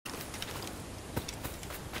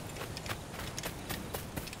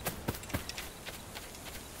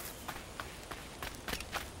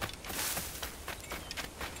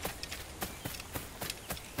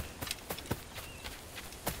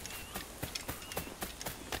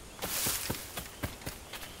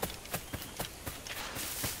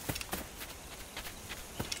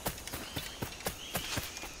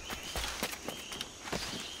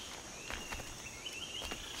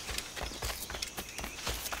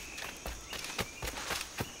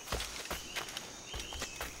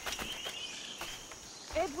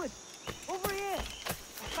Edward, over here.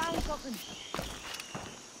 I found something.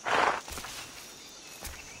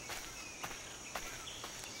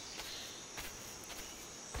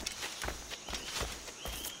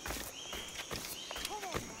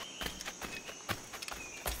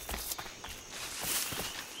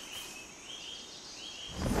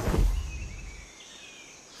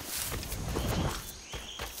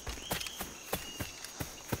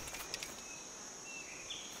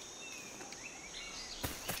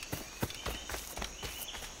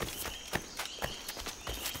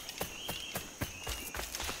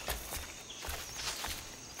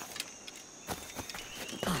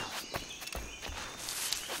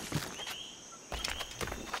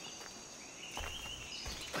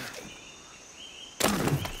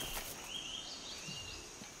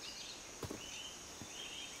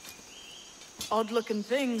 Odd-looking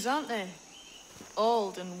things, aren't they?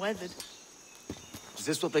 Old and weathered. Is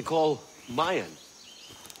this what they call Mayan?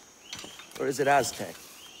 Or is it Aztec?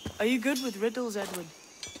 Are you good with riddles, Edward?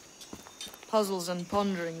 Puzzles and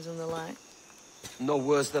ponderings and the like? No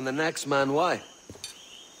worse than the next man, why?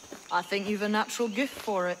 I think you've a natural gift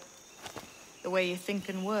for it. The way you think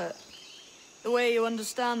and work. The way you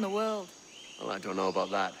understand the world. Well, I don't know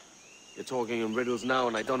about that. You're talking in riddles now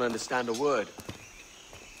and I don't understand a word.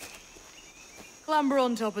 Clamber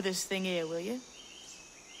on top of this thing here, will you?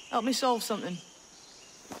 Help me solve something.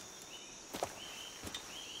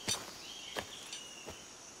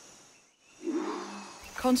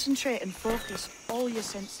 Concentrate and focus all your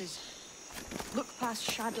senses. Look past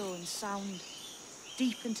shadow and sound,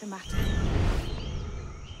 deep into matter.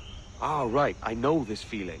 Ah, right. I know this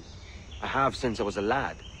feeling. I have since I was a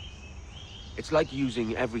lad. It's like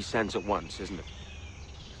using every sense at once, isn't it?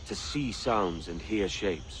 To see sounds and hear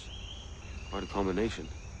shapes. Quite a combination.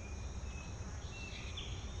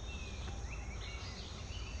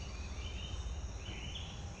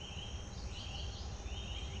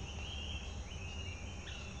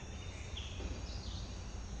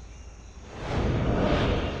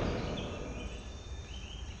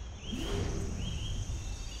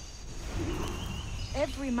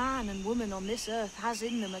 Every man and woman on this earth has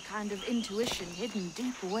in them a kind of intuition hidden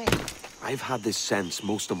deep away. I've had this sense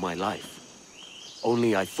most of my life.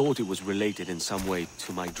 Only I thought it was related in some way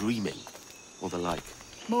to my dreaming, or the like.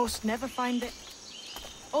 Most never find it.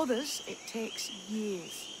 Others, it takes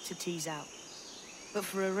years to tease out. But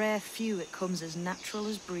for a rare few, it comes as natural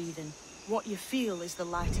as breathing. What you feel is the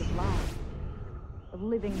light of life. Of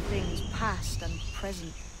living things past and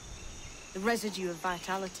present. The residue of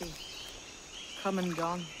vitality. Come and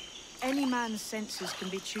gone. Any man's senses can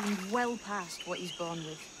be tuned well past what he's born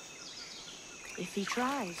with. If he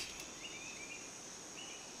tries.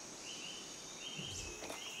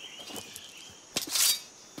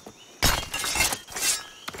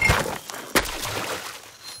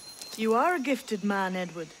 You are a gifted man,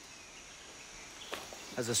 Edward.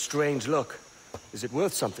 Has a strange look. Is it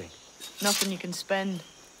worth something? Nothing you can spend.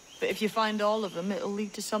 But if you find all of them, it'll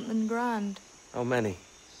lead to something grand. How many?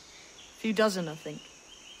 A few dozen, I think.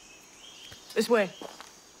 This way.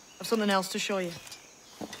 I've something else to show you.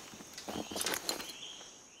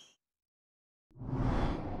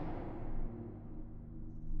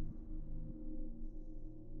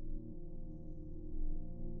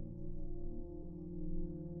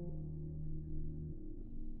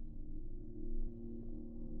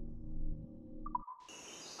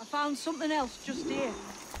 I found something else just here.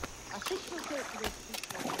 I think we'll take to this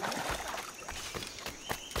one.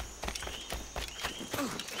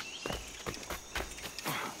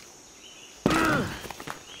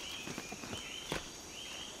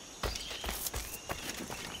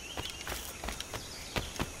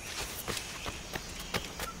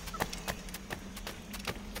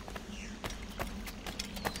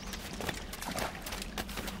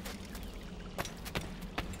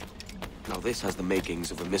 Now this has the makings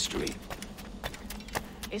of a mystery.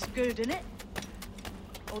 It's good, innit?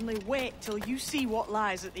 Only wait till you see what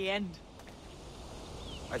lies at the end.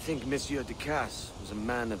 I think Monsieur Ducasse was a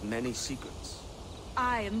man of many secrets.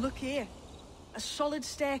 Aye, and look here. A solid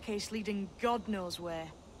staircase leading God knows where.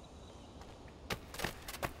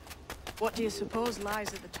 What do you suppose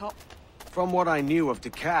lies at the top? From what I knew of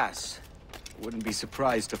Ducasse, I wouldn't be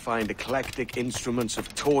surprised to find eclectic instruments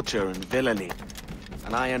of torture and villainy.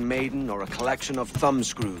 An Iron Maiden or a collection of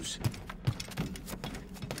thumbscrews.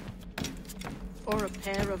 Or a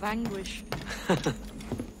pair of anguish.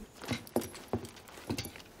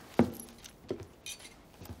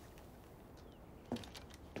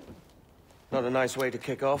 Not a nice way to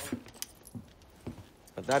kick off.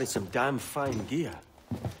 But that is some damn fine gear.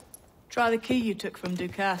 Try the key you took from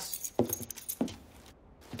Ducasse.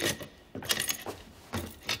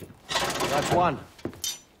 That's one.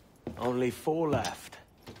 Only 4 left.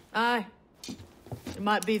 Aye. It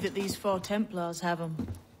might be that these 4 Templars have them.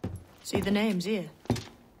 See the names here?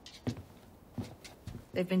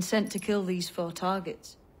 They've been sent to kill these 4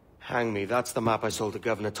 targets. Hang me, that's the map I sold to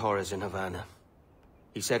Governor Torres in Havana.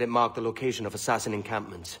 He said it marked the location of assassin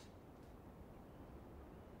encampments.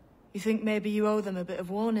 You think maybe you owe them a bit of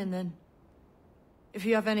warning, then? If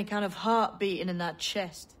you have any kind of heart beating in that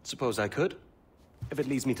chest. Suppose I could? If it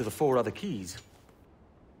leads me to the 4 other keys.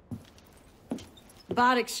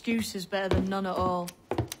 Bad excuse is better than none at all.